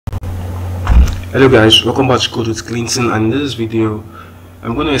Hello guys, welcome back to Code with Clinton, and in this video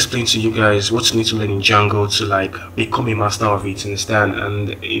I'm going to explain to you guys what you need to learn in Django to become a master of it, understand? And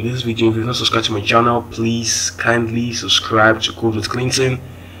in this video, if you're not subscribed to my channel, please kindly subscribe to Code with Clinton,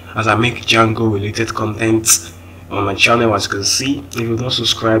 as I make Django related content on my channel. As you can see, if you've not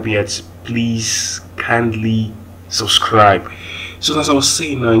subscribed yet, please kindly subscribe. So as I was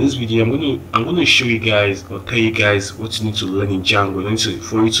saying, now in this video I'm going to show you guys, or tell you guys, what you need to learn in Django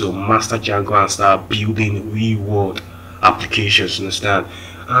for you to master Django and start building real world applications, understand?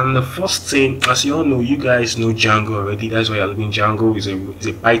 And the first thing, as you all know, you guys know Django already. That's why you're learning Django. Is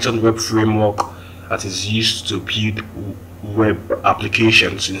a Python web framework that is used to build web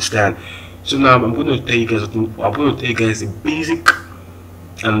applications, understand? So now I'm going to tell you guys the basic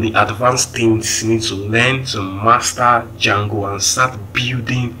and the advanced things you need to learn to master Django and start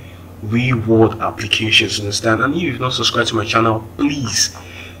building real world applications, understand? And if you've not subscribed to my channel, please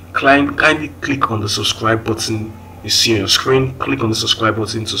kindly click on the subscribe button you see on your screen. Click on the subscribe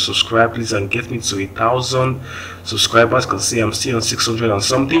button to subscribe, please, and get me to 1,000 subscribers. Can see I'm still on 600 and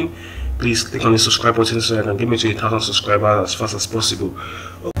something. Please click on the subscribe button so I can get me to 1,000 subscribers as fast as possible.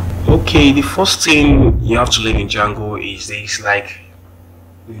 Okay, the first thing you have to learn in Django is this,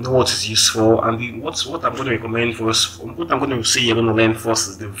 you know what it's used for, and what I'm going to recommend first, what I'm going to say you're going to learn first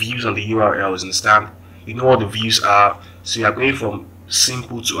is the views and the URLs, understand? You know what the views are, so you're going from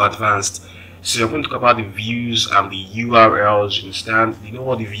simple to advanced. So you're going to talk about the views and the URLs, understand? You know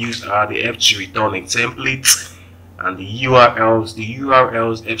what the views are, they have to return a template, and the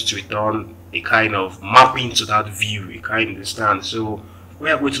URLs have to return a kind of mapping to that view, you kind of understand? So we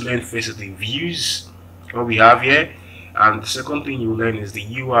are going to learn first is the views, what we have here. And the second thing you learn is the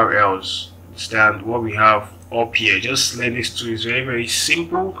URLs, understand? What we have up here. Just learn these two, is very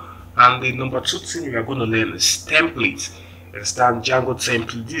simple. And the number two thing we are going to learn is template, understand? Django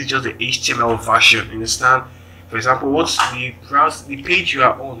template. This is just the HTML version, understand? For example, what's the page you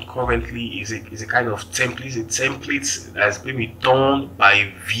are on currently is a kind of template. It's a template that's been returned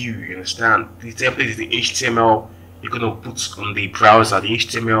by view, you understand? The template is the HTML you're going to put on the browser, the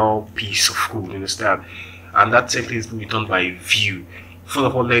HTML piece of code, you understand? And that template is returned by view. First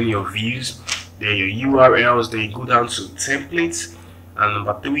of all, learn your views, then your URLs, then you go down to templates, and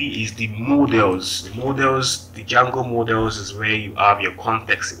number three is the models. The Django models is where you have your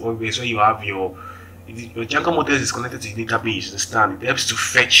context, or where you have your Django models is connected to the database, understand? It helps to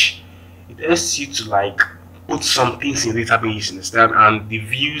fetch, it helps you to put some things in the database, understand? And the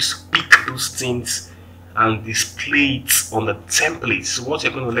views pick those things and display it on the template. So what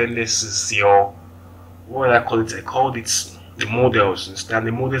you're going to learn this is your, what I called it the models, understand?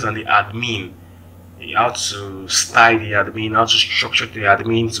 The models and the admin, how to style the admin, how to structure the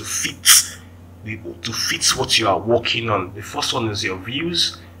admin to fit what you are working on. The first one is your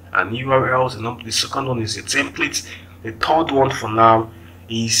views and URLs, the second one is your templates, the third one for now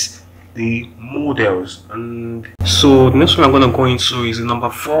is the models. And so the next one I'm going to go into is the number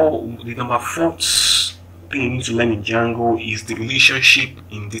fourth thing you need to learn in Django is the relationship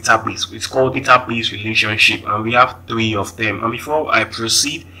in database. It's called database relationship, and we have three of them. And before I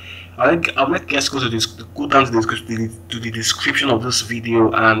proceed, I'll let guys go down to the description of this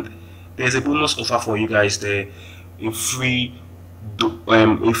video, and there's a bonus offer for you guys there, a free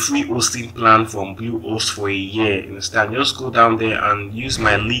hosting plan from Bluehost for a year, understand? Just go down there and use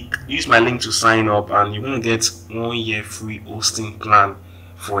my link to sign up, and you're going to get 1 year free hosting plan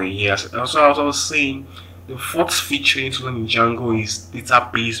for a year. So as I was saying, the fourth feature to learn in Django is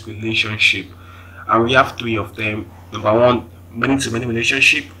database relationship, and we have three of them. Number one, many-to-many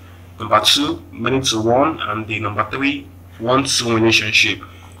relationship. Number two, many-to-one, and the number three, one-to-one relationship.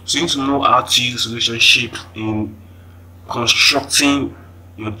 So you need to know how to use this relationship in constructing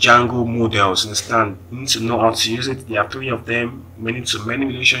your Django models, understand? You need to know how to use it. There are three of them: many-to-many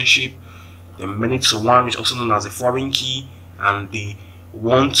relationship, the many-to-one, which is also known as the foreign key, and the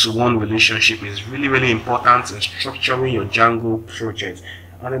one-to-one relationship is really important in structuring your Django project.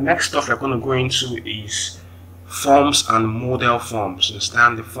 And the next stuff we're going to go into is forms and model forms,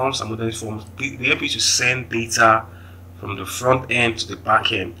 understand? The forms and model forms, they help you to send data from the front end to the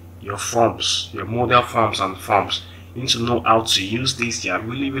back end. Your forms, your model forms and forms, you need to know how to use these. They are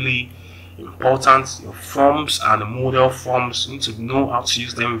really important. Your forms and the model forms, you need to know how to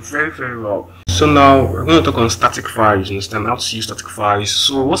use them very well. So now we're going to talk on static files, understand? How to use static files.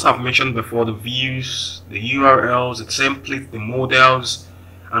 So what I've mentioned before, the views, the URLs, the template, the models,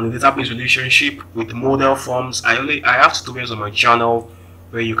 and the database relationship with model forms, I have tutorials on my channel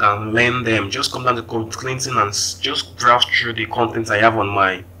where you can learn them. Just come down to Code with Clinton and just browse through the content I have on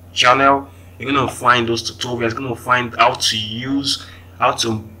my channel. You're going to find those tutorials, you're going to find how to use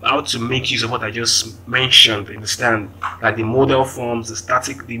how to make use of what I just mentioned. Understand? Like the model forms,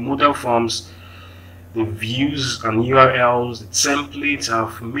 the model forms, the views and URLs, the templates.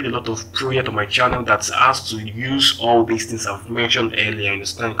 I've made a lot of project on my channel that has to use all these things I've mentioned earlier.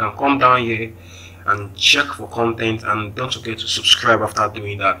 Understand? You can come down here and check for content, and don't forget to subscribe after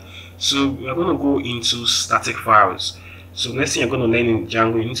doing that. So we're going to go into static files. So next thing you're going to learn in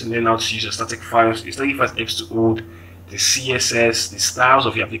Django, you need to learn how to use your static files. Your static files helps to hold the CSS, the styles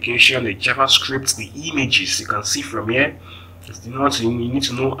of your application, the JavaScript, the images you can see from here. You need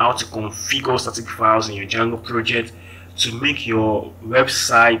to know how to configure static files in your Django project to make your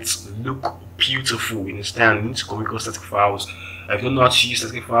website look beautiful. You understand? You need to configure static files. If you don't know how to use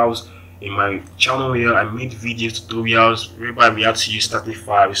static files, in my channel here I made video tutorials whereby we have to use static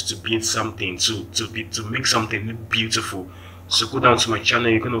files to build something, to make something look beautiful. So go down to my channel,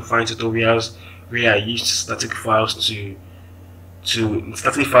 you're going to find tutorials where I use static files in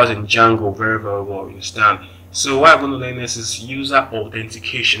Django very well. You understand? So what I'm going to learn next is user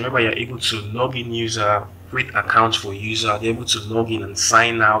authentication, whereby you're able to log in user, create accounts for user, they're able to log in and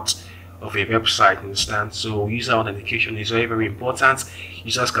sign out of a website. Understand? So user authentication is very important.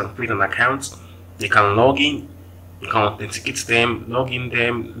 Users can create an account, they can log in, you can authenticate them, log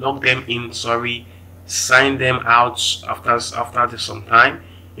them in, sign them out after some time.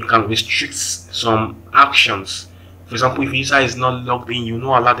 You can restrict some actions. For example, if user is not logged in, you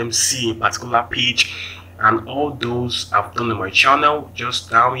not allow them see a particular page, and all those I've done on my channel. Just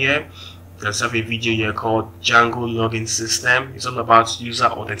down here there's have a video here called Django login system. It's all about user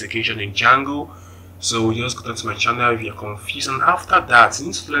authentication in Django. So just go to my channel if you're confused, and after that you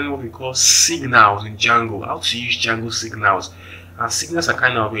need to learn what we call signals in Django, how to use Django signals. And signals are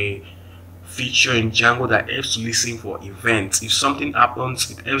kind of a feature in Django that helps to listen for events. If something happens,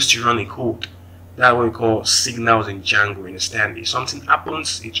 it helps to run a code. That's what we call signals in Django. Understand? If something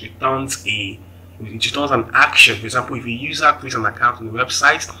happens, it returns an action. For example, if a user creates an account on the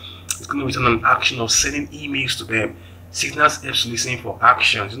website, it's going to return an action of sending emails to them. Signals helps to listen for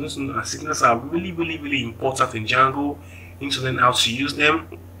actions. Signals are really important in Django. You need to learn how to use them.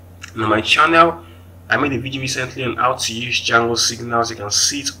 And on my channel, I made a video recently on how to use Django signals. You can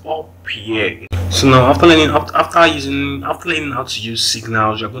see it up here. So now after learning how to use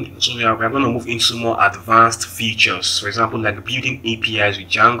signals, we're going to move into more advanced features. For example, like building APIs with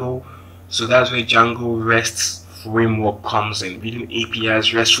Django. So that's where Django REST framework comes in. Building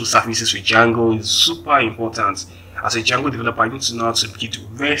APIs, RESTful services with Django is super important. As a Django developer, you need to know how to build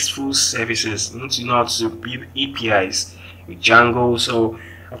RESTful services. You need to know how to build APIs with Django. So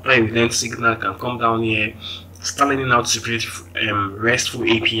after you learn signal, you can come down here, start learning how to create RESTful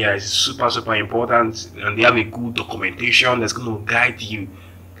APIs. It's super important, and they have a good documentation that's going to guide you.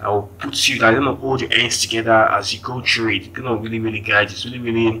 I will put you that going to hold your hands together as you go through it. It's going to really guide you. It's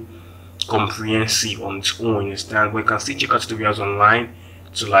really comprehensive on its own. Understand? But you can still check out tutorials online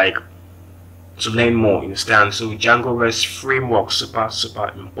to learn more. Understand? So Django REST framework super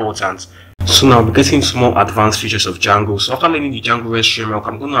important. So now we're getting into more advanced features of Django. So after learning the Django REST framework,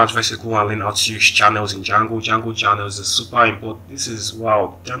 I'm going to advise you to go and learn how to use channels in Django. Django channels is super important. This is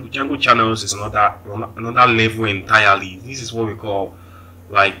wow. Django channels is another level entirely. This is what we call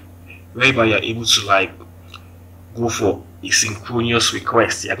whereby you're able to go for a synchronous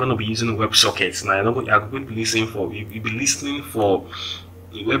request. You're going to be using WebSockets. Now you're going to be listening for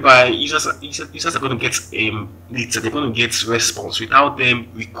whereby users are going to get they're going to get response without them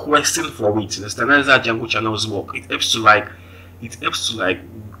requesting for it. Understand? That's how Django channels work. It makes your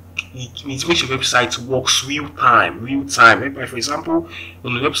website works real time. Whereby, for example,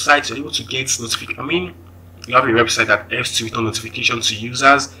 on the website you're able to get notification. You have a website that helps to return notifications to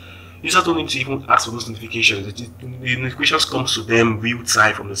users. Users don't need to even ask for those notifications. The notifications come to them real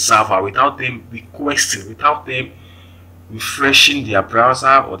time from the server without them requesting, without them refreshing their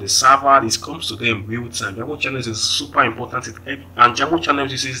browser or the server. This comes to them real time. Django channels is super important, and Django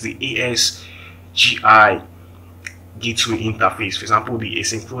channels uses the ASGI gateway interface. For example, the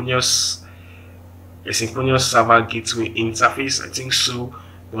asynchronous server gateway interface. I think so,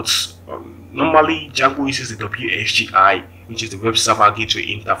 but normally Django uses the WSGI, which is the web server gateway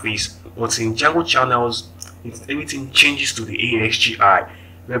interface. But in Django channels, everything changes to the ASGI,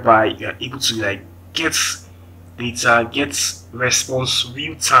 whereby you are able to get data, get response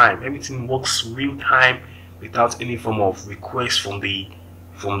real time. Everything works real time without any form of request from the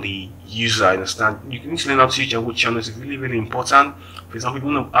user. Understand? You need to learn how to use Django channels. It's really important. For example, if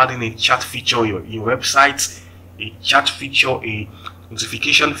you want to add in a chat feature in your website, a chat feature, a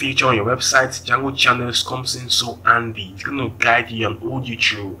notification feature on your website, Django channels comes in so handy. It's going to guide you and hold you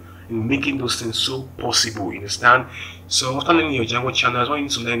through. in making those things so possible, you understand? So after learning your Django channels, what you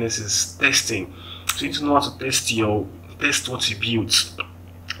need to learn is testing. So you need to know how to test what you built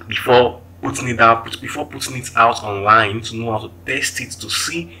before putting it out online. You need to know how to test it to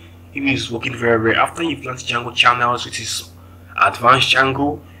see if it is working very well. After you've learned Django channels, which is advanced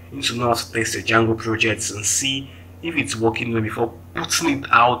Django, you need to know how to test your Django projects and see if it's working well before putting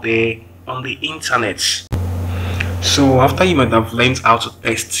it out there on the internet. So after you might have learned how to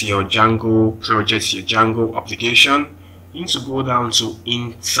test your Django project, your Django application, you need to go down to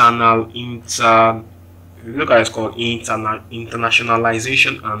look at it's called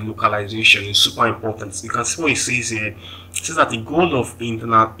internationalization and localization. It's super important. You can see what it says here. It says that the goal of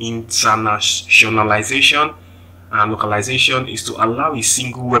internationalization and localization is to allow a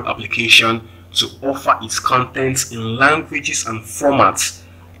single web application to offer its contents in languages and formats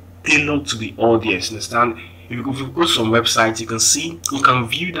tailored to the audience. Understand? If you go to some websites, you can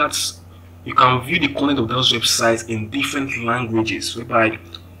view the content of those websites in different languages, whereby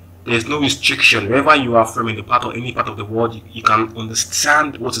there's no restriction. Wherever you are from in any part of the world, you can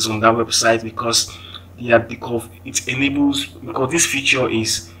understand what is on that website because this feature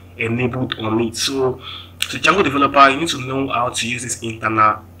is enabled on it. So Django developer, you need to know how to use this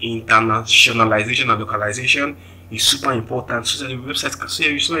internationalization and localization. Is super important so that your website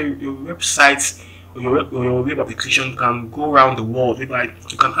or your web application can go around the world. Whereby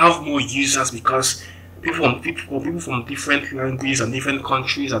you can have more users because people from different languages and different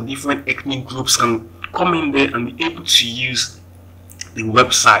countries and different ethnic groups can come in there and be able to use the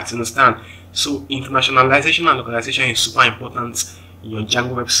website. Understand? So internationalization and localization is super important in your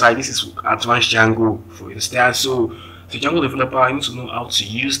Django website. This is advanced Django, for instance. So the Django developer, you need to know how to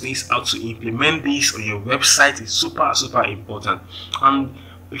use this, how to implement this on your website. Is super important. And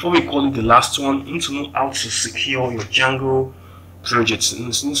before we call it the last one, you need to know how to secure your Django projects. You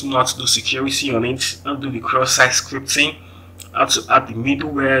need to know how to do security on it, how to do the cross-site scripting, how to add the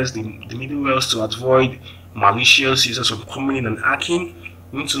middlewares, to avoid malicious users from coming in and hacking.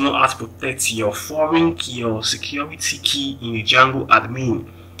 You need to know how to protect your foreign key, your security key in the Django admin.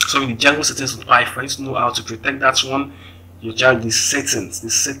 So in the Django settings on Python, you need to know how to protect that one. Your Django settings,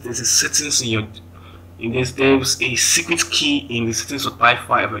 there's a secret key in the settings of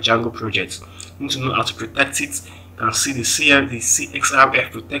Python of a Django project. You need to know how to protect it. You can see the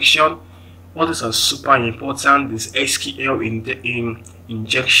CXRF protection. All these are super important. This SQL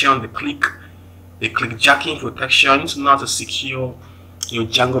injection, the clickjacking protection. You need to know how to secure your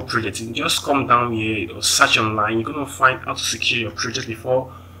Django project. You can just come down here or search online. You're gonna find how to secure your project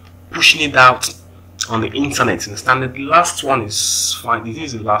before pushing it out on the internet. Understand? The last one is fine. This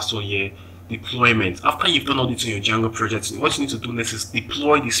is the last one here. Deployment. After you've done all this in your Django project, what you need to do next is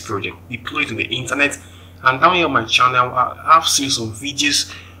deploy this project, deploy it to the internet. And down here on my channel, I have series of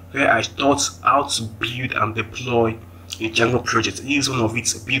videos where I taught how to build and deploy a Django project. This is one of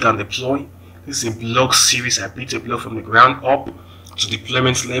it, build and deploy. This is a blog series. I built a blog from the ground up to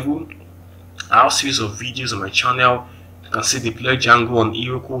deployment level. I have series of videos on my channel. You can see deploy Django on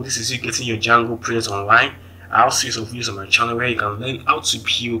Heroku. This is you getting your Django project online. I have series of videos on my channel where you can learn how to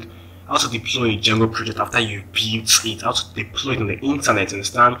deploy a Django project after you built it, how to deploy it on the internet.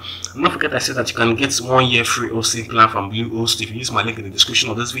 Understand? And don't forget I said that you can get 1 year free hosting plan from Bluehost. If you use my link in the description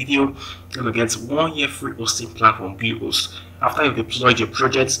of this video, you're gonna get 1 year free hosting plan from Bluehost. After you've deployed your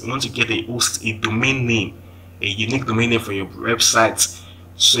project, you want to get a domain name, a unique domain name for your website,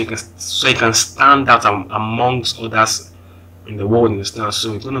 so you can stand out amongst others in the world. Understand?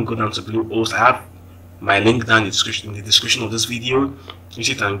 So you're gonna go down to Bluehost. I have my link down in the description of this video.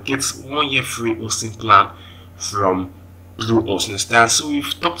 You can get 1 year free hosting plan from Bluehost. Understand? So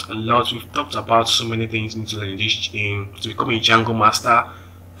we've talked a lot. We've talked about so many things into learning this to become a Django master.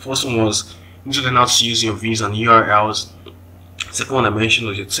 First one was you need to learn how to use your views and URLs. Second one I mentioned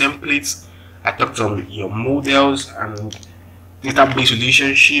was your templates. I talked on your models and database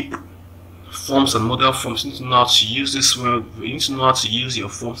relationship, forms and model forms. You need to know how to use this word. You need to know how to use your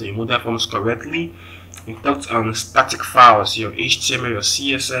forms and your model forms correctly. We talked on static files, your HTML, your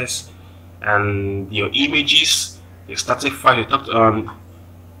CSS, and your images, your static file. We talked on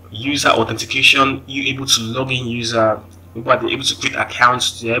user authentication. You're able to log in user, but they're able to create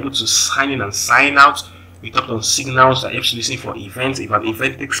accounts. They're able to sign in and sign out. We talked on signals that helps you listen for events. If an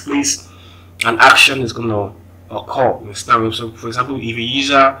event takes place, an action is gonna occur. Understand? So, for example, if a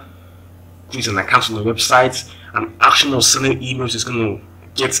user creates an account on the website, an action of sending emails is gonna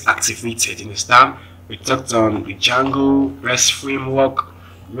get activated. Understand? We talked on the Django REST framework,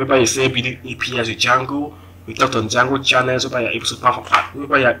 whereby you say building APIs with Django. We talked on Django channels, whereby you're able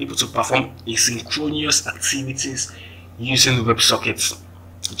to perform asynchronous activities using WebSockets.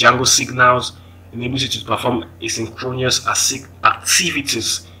 Django signals enables you to perform asynchronous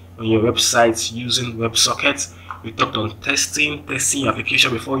activities on your website using WebSockets. We talked on testing your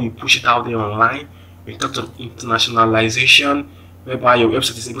application before you push it out there online. We talked on internationalization, whereby your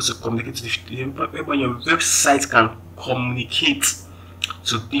website is able to communicate to whereby your website can communicate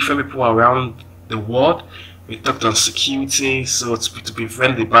to different people around the world. We talked on security, so to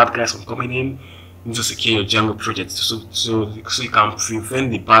prevent the bad guys from coming in, you need to secure your Django project, so you can prevent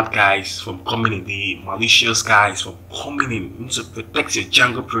the bad guys from coming in, the malicious guys from coming in. You need to protect your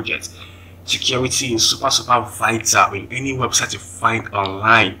Django project. Security is super vital in any website you find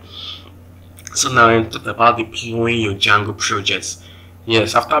online. So now I'm talking about deploying your Django projects.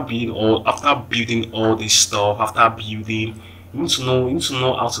 Yes, after building all this stuff, you need to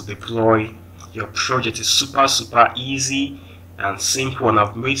know how to deploy your project. Is super easy and simple, and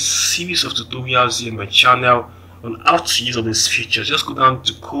I've made series of tutorials here in my channel on how to use all these features. Just go down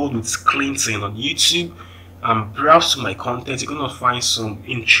to Code with Clinton on YouTube and browse to my content. You're gonna find some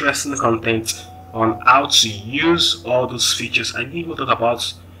interesting content on how to use all those features. I did not talk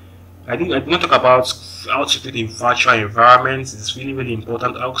about how to create a virtual environment. It's really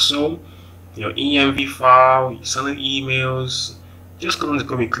important. Also, your env file, sending emails. Just go on to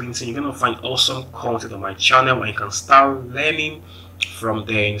Code with Clinton. You're gonna find awesome content on my channel, and you can start learning from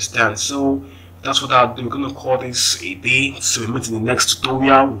there instead. So that's what I'll do. We're gonna call this a day. So we meet in the next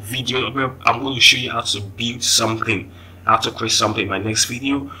tutorial video where I'm going to show you how to build something, how to create something in my next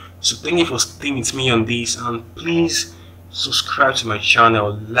video. So thank you for staying with me on this, and please subscribe to my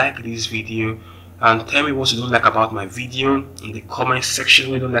channel, like this video, and tell me what you don't like about my video in the comment section.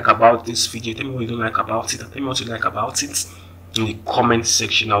 What you don't like about this video, tell me what you don't like about it, and tell me what you like about it in the comment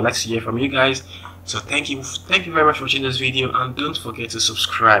section. I would like to hear from you guys. So thank you very much for watching this video, and don't forget to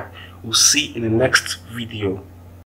subscribe. We'll see you in the next video.